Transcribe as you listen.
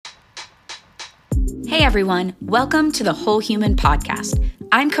Hey everyone, welcome to the Whole Human Podcast.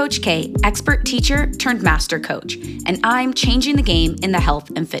 I'm Coach K, expert teacher turned master coach, and I'm changing the game in the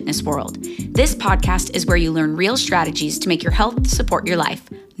health and fitness world. This podcast is where you learn real strategies to make your health support your life,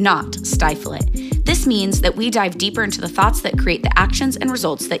 not stifle it. This means that we dive deeper into the thoughts that create the actions and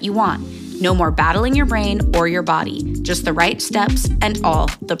results that you want. No more battling your brain or your body, just the right steps and all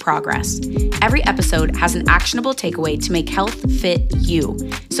the progress. Every episode has an actionable takeaway to make health fit you.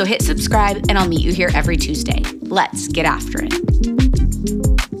 So hit subscribe and I'll meet you here every Tuesday. Let's get after it.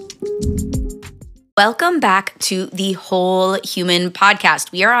 Welcome back to the Whole Human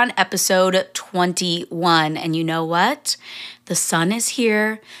Podcast. We are on episode 21, and you know what? The sun is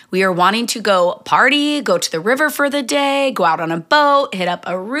here. We are wanting to go party, go to the river for the day, go out on a boat, hit up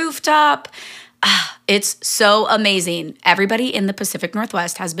a rooftop. It's so amazing. Everybody in the Pacific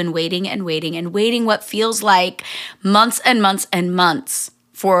Northwest has been waiting what feels like months and months and months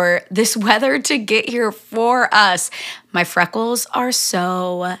for this weather to get here for us. My freckles are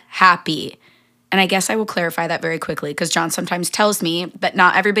so happy. And I guess I will clarify that very quickly because John sometimes tells me that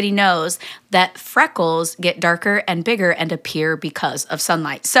not everybody knows that freckles get darker and bigger and appear because of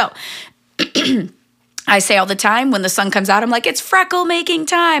sunlight. So I say all the time when the sun comes out, I'm like, it's freckle making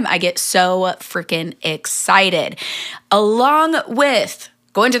time. I get so freaking excited. Along with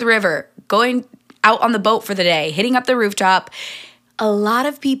going to the river, going out on the boat for the day, hitting up the rooftop, a lot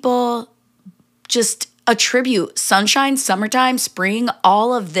of people just attribute sunshine, summertime, spring,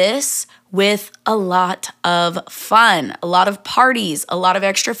 all of this with a lot of fun, a lot of parties, a lot of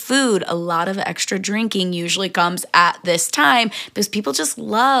extra food, a lot of extra drinking usually comes at this time because people just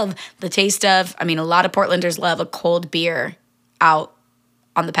love the taste of, a lot of Portlanders love a cold beer out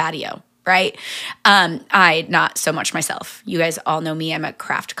on the patio, right? I not so much myself. You guys all know me. I'm a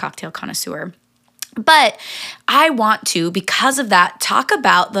craft cocktail connoisseur. But I want to, because of that, talk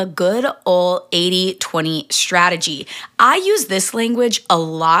about the good old 80-20 strategy. I use this language a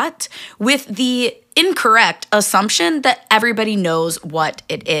lot with the incorrect assumption that everybody knows what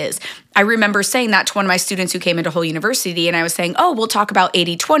it is. I remember saying that to one of my students who came into Whole University, and I was saying, we'll talk about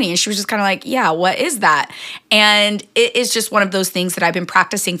 80-20. And she was just kind of like, yeah, what is that? And it is just one of those things that I've been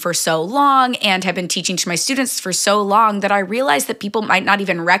practicing for so long and have been teaching to my students for so long that I realized that people might not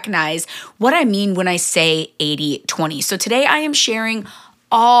even recognize what I mean when I say 80-20. So today I am sharing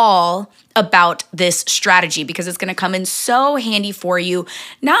all about this strategy because it's going to come in so handy for you,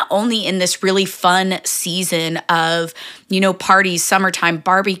 not only in this really fun season of, parties, summertime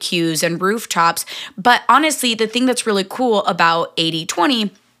barbecues and rooftops, but honestly, the thing that's really cool about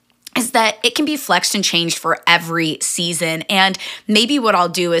 80-20 is that it can be flexed and changed for every season. And maybe what I'll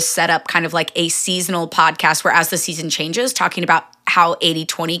do is set up kind of like a seasonal podcast where as the season changes, talking about how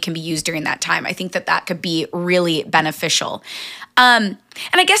 80-20 can be used during that time. I think that could be really beneficial. And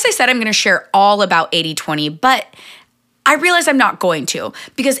I guess I said I'm going to share all about 80-20, but I realize I'm not going to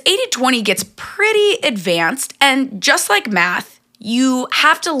because 80-20 gets pretty advanced. And just like math, you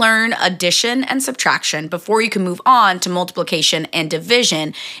have to learn addition and subtraction before you can move on to multiplication and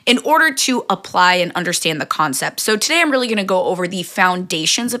division in order to apply and understand the concept. So today I'm really going to go over the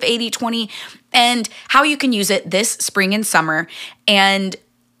foundations of 80-20 and how you can use it this spring and summer, and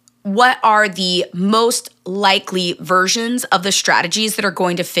what are the most likely versions of the strategies that are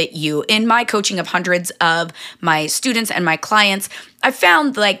going to fit you. In my coaching of hundreds of my students and my clients, I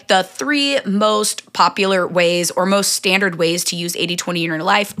found like the three most popular ways or most standard ways to use 80-20 in your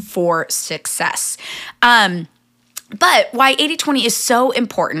life for success. But why 80-20 is so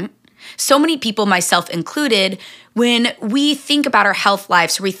important, so many people, myself included, when we think about our health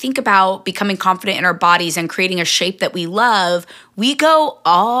lives, we think about becoming confident in our bodies and creating a shape that we love, we go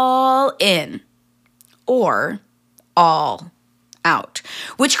all in or all out,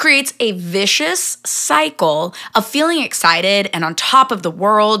 which creates a vicious cycle of feeling excited and on top of the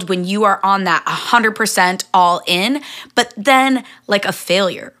world when you are on that 100% all in, but then like a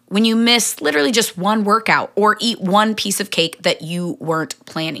failure when you miss literally just one workout or eat one piece of cake that you weren't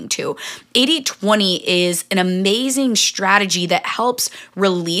planning to. 80-20 is an amazing strategy that helps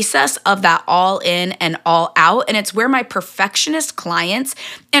release us of that all in and all out. And it's where my perfectionist clients,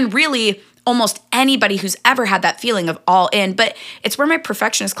 and really almost anybody who's ever had that feeling of all in, but it's where my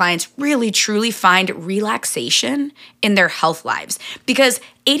perfectionist clients really truly find relaxation in their health lives, because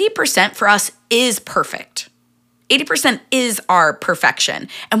 80% for us is perfect. 80% is our perfection.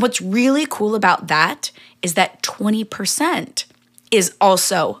 And what's really cool about that is that 20% is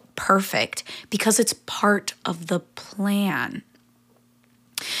also perfect because it's part of the plan.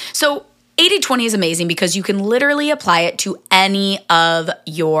 So 80-20 is amazing because you can literally apply it to any of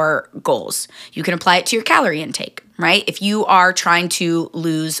your goals. You can apply it to your calorie intake, right? If you are trying to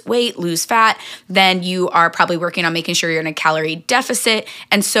lose weight, lose fat, then you are probably working on making sure you're in a calorie deficit.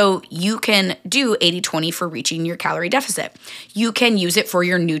 And so you can do 80-20 for reaching your calorie deficit. You can use it for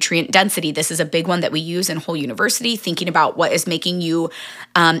your nutrient density. This is a big one that we use in Whole University, thinking about what is making you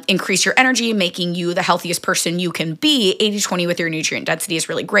increase your energy, making you the healthiest person you can be. 80-20 with your nutrient density is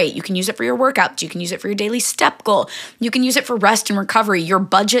really great. You can use it for your workouts. You can use it for your daily step goal. You can use it for rest and recovery, your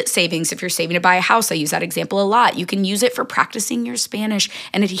budget savings. If you're saving to buy a house, I use that example a lot. You can use it for practicing your Spanish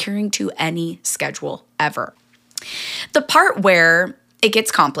and adhering to any schedule ever. The part where it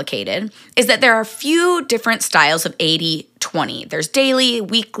gets complicated is that there are a few different styles of 80-20. There's daily,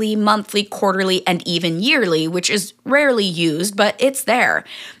 weekly, monthly, quarterly, and even yearly, which is rarely used, but it's there.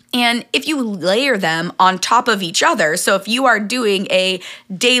 And if you layer them on top of each other, so if you are doing a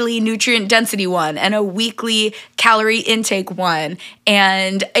daily nutrient density one and a weekly calorie intake one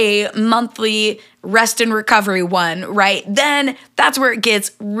and a monthly rest and recovery one, right? Then that's where it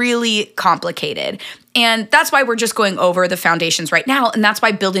gets really complicated. And that's why we're just going over the foundations right now. And that's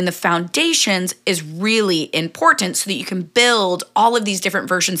why building the foundations is really important so that you can build all of these different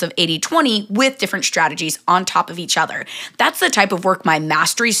versions of 80-20 with different strategies on top of each other. That's the type of work my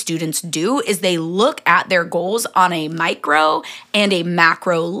mastery students do, is they look at their goals on a micro and a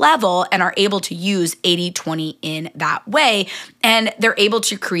macro level and are able to use 80-20 in that way. And they're able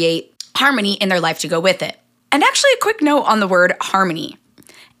to create harmony in their life to go with it. And actually, a quick note on the word harmony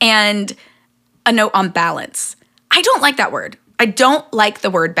and a note on balance. I don't like that word. I don't like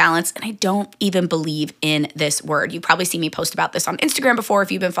the word balance, and I don't even believe in this word. You probably see me post about this on Instagram before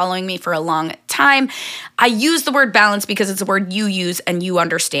if you've been following me for a long time. I use the word balance because it's a word you use and you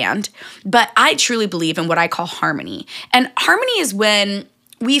understand, but I truly believe in what I call harmony. And harmony is when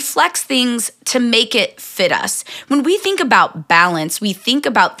we flex things to make it fit us. When we think about balance, we think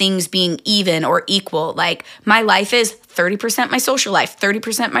about things being even or equal. Like my life is 30% my social life,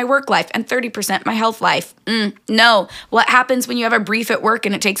 30% my work life, and 30% my health life. No. What happens when you have a brief at work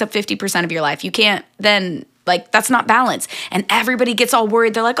and it takes up 50% of your life? You can't then, that's not balance. And everybody gets all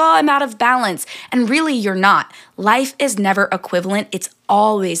worried. They're like, oh, I'm out of balance. And really, you're not. Life is never equivalent. It's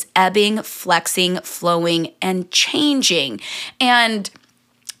always ebbing, flexing, flowing, and changing. And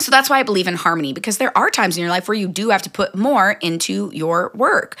so that's why I believe in harmony, because there are times in your life where you do have to put more into your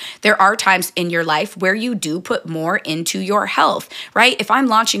work. There are times in your life where you do put more into your health, right? If I'm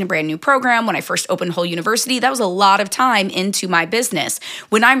launching a brand new program, when I first opened Whole University, that was a lot of time into my business.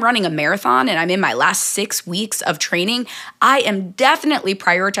 When I'm running a marathon and I'm in my last 6 weeks of training, I am definitely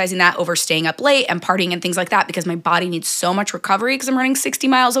prioritizing that over staying up late and partying and things like that, because my body needs so much recovery because I'm running 60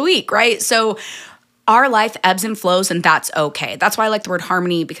 miles a week, right? So our life ebbs and flows, and that's okay. That's why I like the word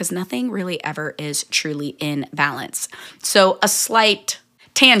harmony, because nothing really ever is truly in balance. So a slight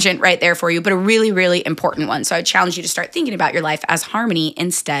tangent right there for you, but a really, really important one. So I challenge you to start thinking about your life as harmony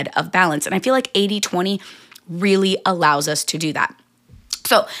instead of balance. And I feel like 80-20 really allows us to do that.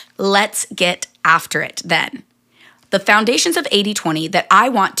 So let's get after it then. The foundations of 80-20 that I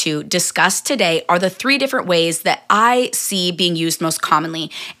want to discuss today are the 3 different ways that I see being used most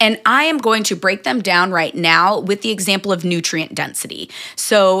commonly. And I am going to break them down right now with the example of nutrient density.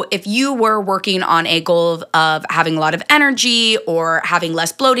 So if you were working on a goal of having a lot of energy or having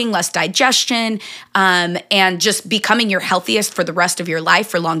less bloating, less digestion, and just becoming your healthiest for the rest of your life,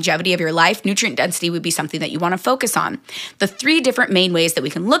 for longevity of your life, nutrient density would be something that you want to focus on. The 3 different main ways that we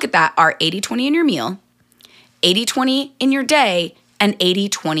can look at that are 80-20 in your meal, 80-20 in your day, and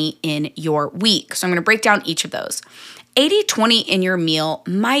 80-20 in your week. So I'm going to break down each of those. 80-20 in your meal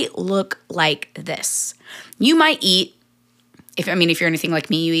might look like this. You might eat, if you're anything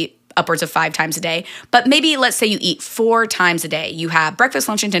like me, you eat upwards of 5 times a day, but maybe let's say you eat 4 times a day. You have breakfast,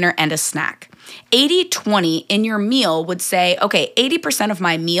 lunch, and dinner, and a snack. 80-20 in your meal would say, okay, 80% of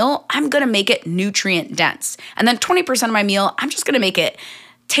my meal, I'm going to make it nutrient dense. And then 20% of my meal, I'm just going to make it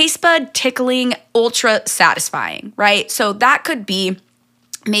taste bud tickling, ultra satisfying, right? So that could be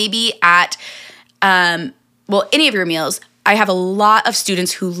maybe at, any of your meals. I have a lot of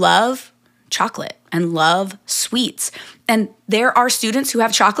students who love chocolate and love sweets. And there are students who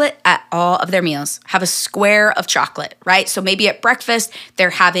have chocolate at all of their meals, have a square of chocolate, right? So maybe at breakfast,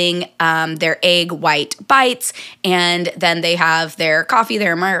 they're having their egg white bites, and then they have their coffee,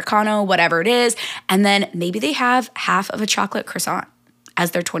 their Americano, whatever it is. And then maybe they have half of a chocolate croissant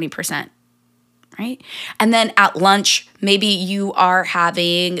as their 20%, right? And then at lunch, maybe you are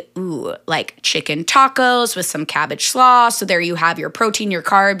having, chicken tacos with some cabbage slaw. So there you have your protein, your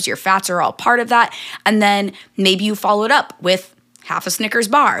carbs, your fats are all part of that. And then maybe you follow it up with half a Snickers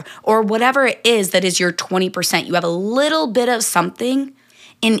bar or whatever it is that is your 20%. You have a little bit of something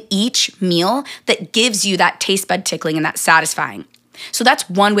in each meal that gives you that taste bud tickling and that satisfying. So that's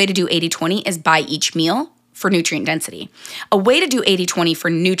one way to do 80-20 is by each meal for nutrient density. A way to do 80-20 for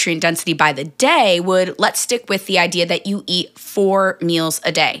nutrient density by the day would, let's stick with the idea that you eat 4 meals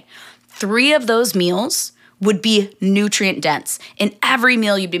a day. 3 of those meals would be nutrient dense. In every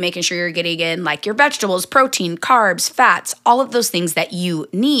meal, you'd be making sure you're getting in like your vegetables, protein, carbs, fats, all of those things that you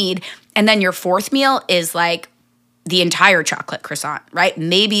need. And then your 4th meal is like the entire chocolate croissant, right?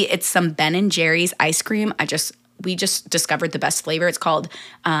 Maybe it's some Ben & Jerry's ice cream. We just discovered the best flavor. It's called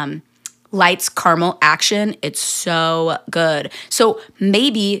Lights Caramel Action. It's so good. So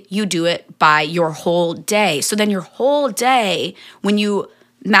maybe you do it by your whole day. So then your whole day, when you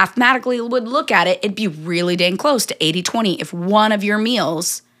mathematically would look at it, it'd be really dang close to 80-20 if one of your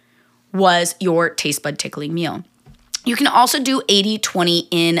meals was your taste bud tickling meal. You can also do 80-20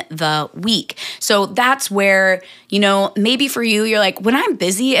 in the week. So that's where, maybe for you, you're like, when I'm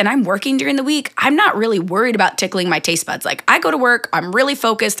busy and I'm working during the week, I'm not really worried about tickling my taste buds. Like I go to work, I'm really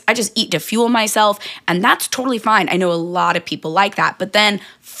focused, I just eat to fuel myself, and that's totally fine. I know a lot of people like that, but then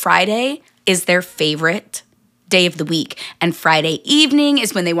Friday is their favorite day of the week. And Friday evening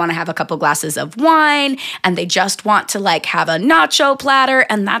is when they want to have a couple glasses of wine and they just want to like have a nacho platter,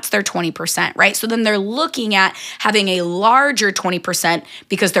 and that's their 20%, right? So then they're looking at having a larger 20%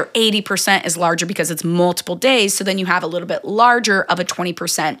 because their 80% is larger because it's multiple days. So then you have a little bit larger of a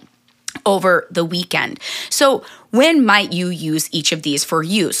 20% over the weekend. So when might you use each of these for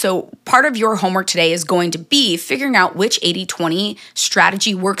you? So part of your homework today is going to be figuring out which 80-20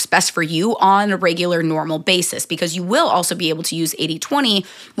 strategy works best for you on a regular, normal basis, because you will also be able to use 80-20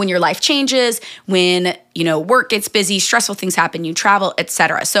 when your life changes, when, work gets busy, stressful things happen, you travel,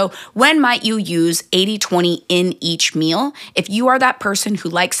 etc. So when might you use 80-20 in each meal? If you are that person who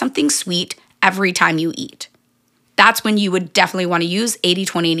likes something sweet every time you eat, that's when you would definitely want to use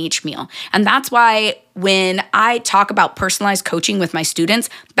 80-20 in each meal. And that's why when I talk about personalized coaching with my students,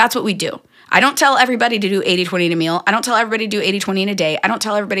 that's what we do. I don't tell everybody to do 80-20 in a meal. I don't tell everybody to do 80-20 in a day. I don't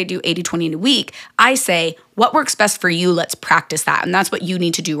tell everybody to do 80-20 in a week. I say, what works best for you? Let's practice that. And that's what you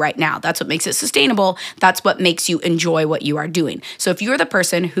need to do right now. That's what makes it sustainable. That's what makes you enjoy what you are doing. So if you're the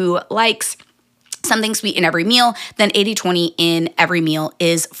person who likes something sweet in every meal, then 80-20 in every meal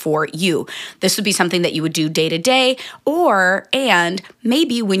is for you. This would be something that you would do day to day, and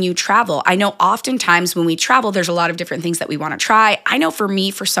maybe when you travel. I know oftentimes when we travel, there's a lot of different things that we want to try. I know for me,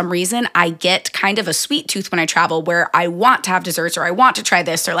 for some reason, I get kind of a sweet tooth when I travel where I want to have desserts, or I want to try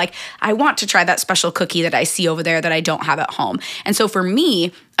this, or like I want to try that special cookie that I see over there that I don't have at home. And so for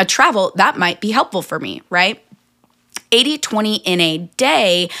me, a travel, that might be helpful for me, right? 80-20 in a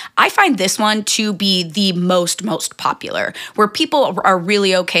day, I find this one to be the most popular, where people are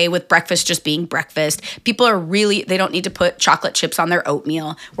really okay with breakfast just being breakfast. People are they don't need to put chocolate chips on their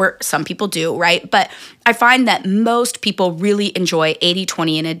oatmeal, where some people do, right? But I find that most people really enjoy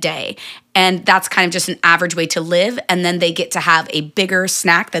 80-20 in a day. And that's kind of just an average way to live. And then they get to have a bigger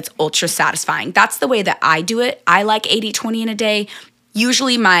snack that's ultra satisfying. That's the way that I do it. I like 80-20 in a day.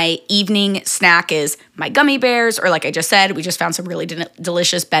 Usually my evening snack is my gummy bears, or like I just said, we just found some really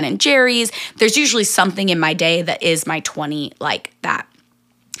delicious Ben & Jerry's. There's usually something in my day that is my 20 like that.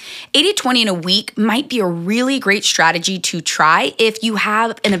 80-20 in a week might be a really great strategy to try if you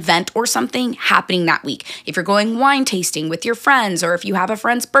have an event or something happening that week. If you're going wine tasting with your friends, or if you have a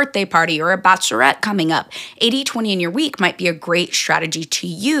friend's birthday party or a bachelorette coming up, 80-20 in your week might be a great strategy to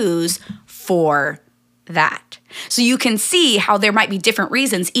use for that. So you can see how there might be different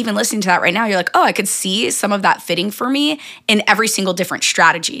reasons. Even listening to that right now, you're like, oh, I could see some of that fitting for me in every single different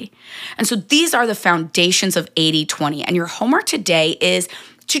strategy. And so these are the foundations of 80-20. And your homework today is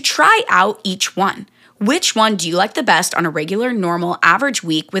to try out each one. Which one do you like the best on a regular, normal, average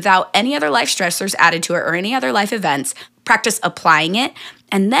week without any other life stressors added to it or any other life events? Practice applying it,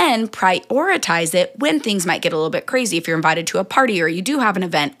 and then prioritize it when things might get a little bit crazy. If you're invited to a party, or you do have an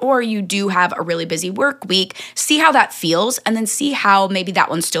event, or you do have a really busy work week, see how that feels, and then see how maybe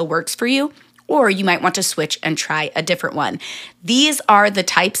that one still works for you. Or you might want to switch and try a different one. These are the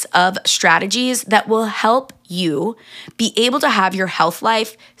types of strategies that will help you be able to have your health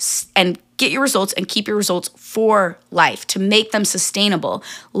life and get your results and keep your results for life, to make them sustainable.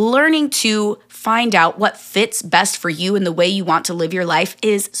 Learning to find out what fits best for you and the way you want to live your life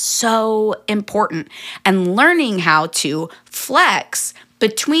is so important. And learning how to flex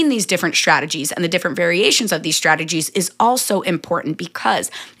between these different strategies and the different variations of these strategies is also important, because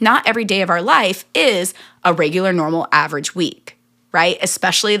not every day of our life is a regular, normal, average week, right?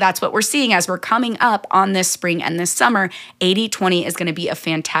 Especially that's what we're seeing as we're coming up on this spring and this summer. 80-20 is going to be a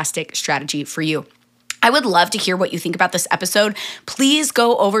fantastic strategy for you. I would love to hear what you think about this episode. Please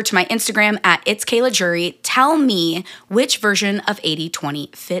go over to my Instagram at It's Kayla Jury. Tell me which version of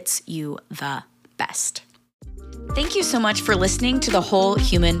 80/20 fits you the best. Thank you so much for listening to the Whole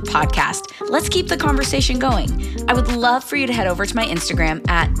Human Podcast. Let's keep the conversation going. I would love for you to head over to my Instagram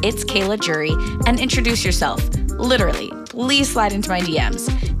at It's Kayla Jury and introduce yourself. Literally, please slide into my DMs.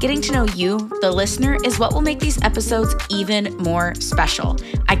 Getting to know you, the listener, is what will make these episodes even more special.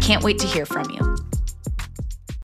 I can't wait to hear from you.